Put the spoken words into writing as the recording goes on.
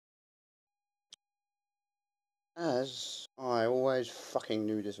as I always fucking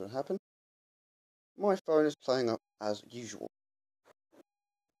knew this would happen, my phone is playing up as usual.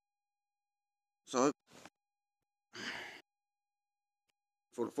 So,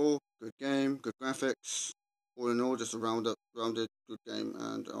 Fallout 4, good game, good graphics, all in all, just a rounded good game,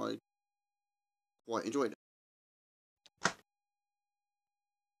 and I quite enjoyed it.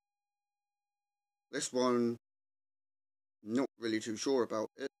 This one, not really too sure about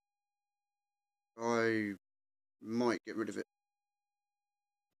it. I might get rid of it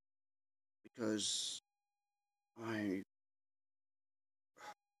because I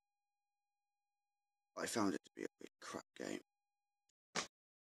found it to be a big crap game.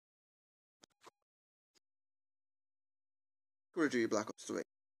 Call of Duty Black Ops 3.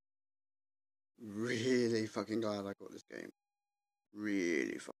 Really fucking glad I got this game.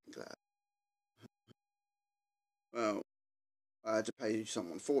 Really fucking glad. Well, I had to pay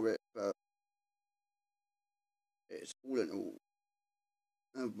someone for it, but it's all in all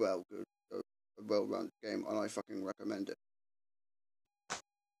a well-rounded game, and I fucking recommend it.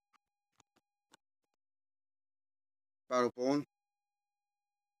 Battleborn,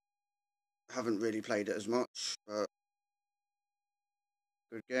 haven't really played it as much, but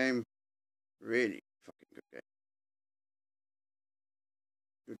good game, really fucking good game.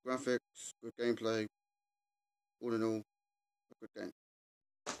 Good graphics, good gameplay, all in all, a good game.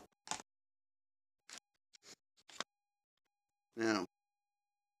 Now,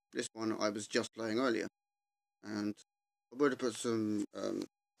 this one I was just playing earlier, and I would have put some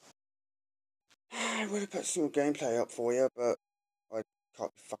gameplay up for you, but I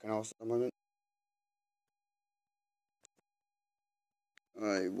can't be fucking arsed at the moment.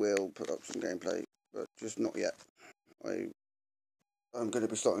 I will put up some gameplay, but just not yet. I'm going to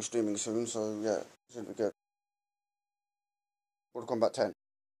be starting streaming soon, so yeah, it's going to be good. Mortal Kombat 10.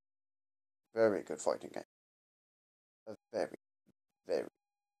 Very good fighting game. A very, very,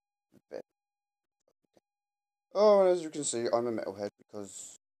 very fighting game. Oh, and as you can see, I'm a metalhead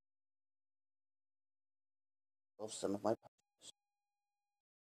because of some of my passions.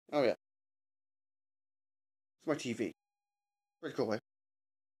 Oh yeah. It's my TV. Pretty cool, eh?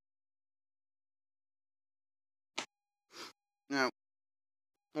 Now,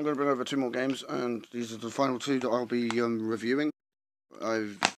 I'm going to bring over 2 more games, and these are the final 2 that I'll be reviewing.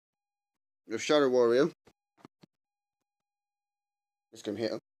 I've Shadow Warrior. This game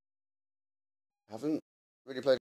here. Haven't really played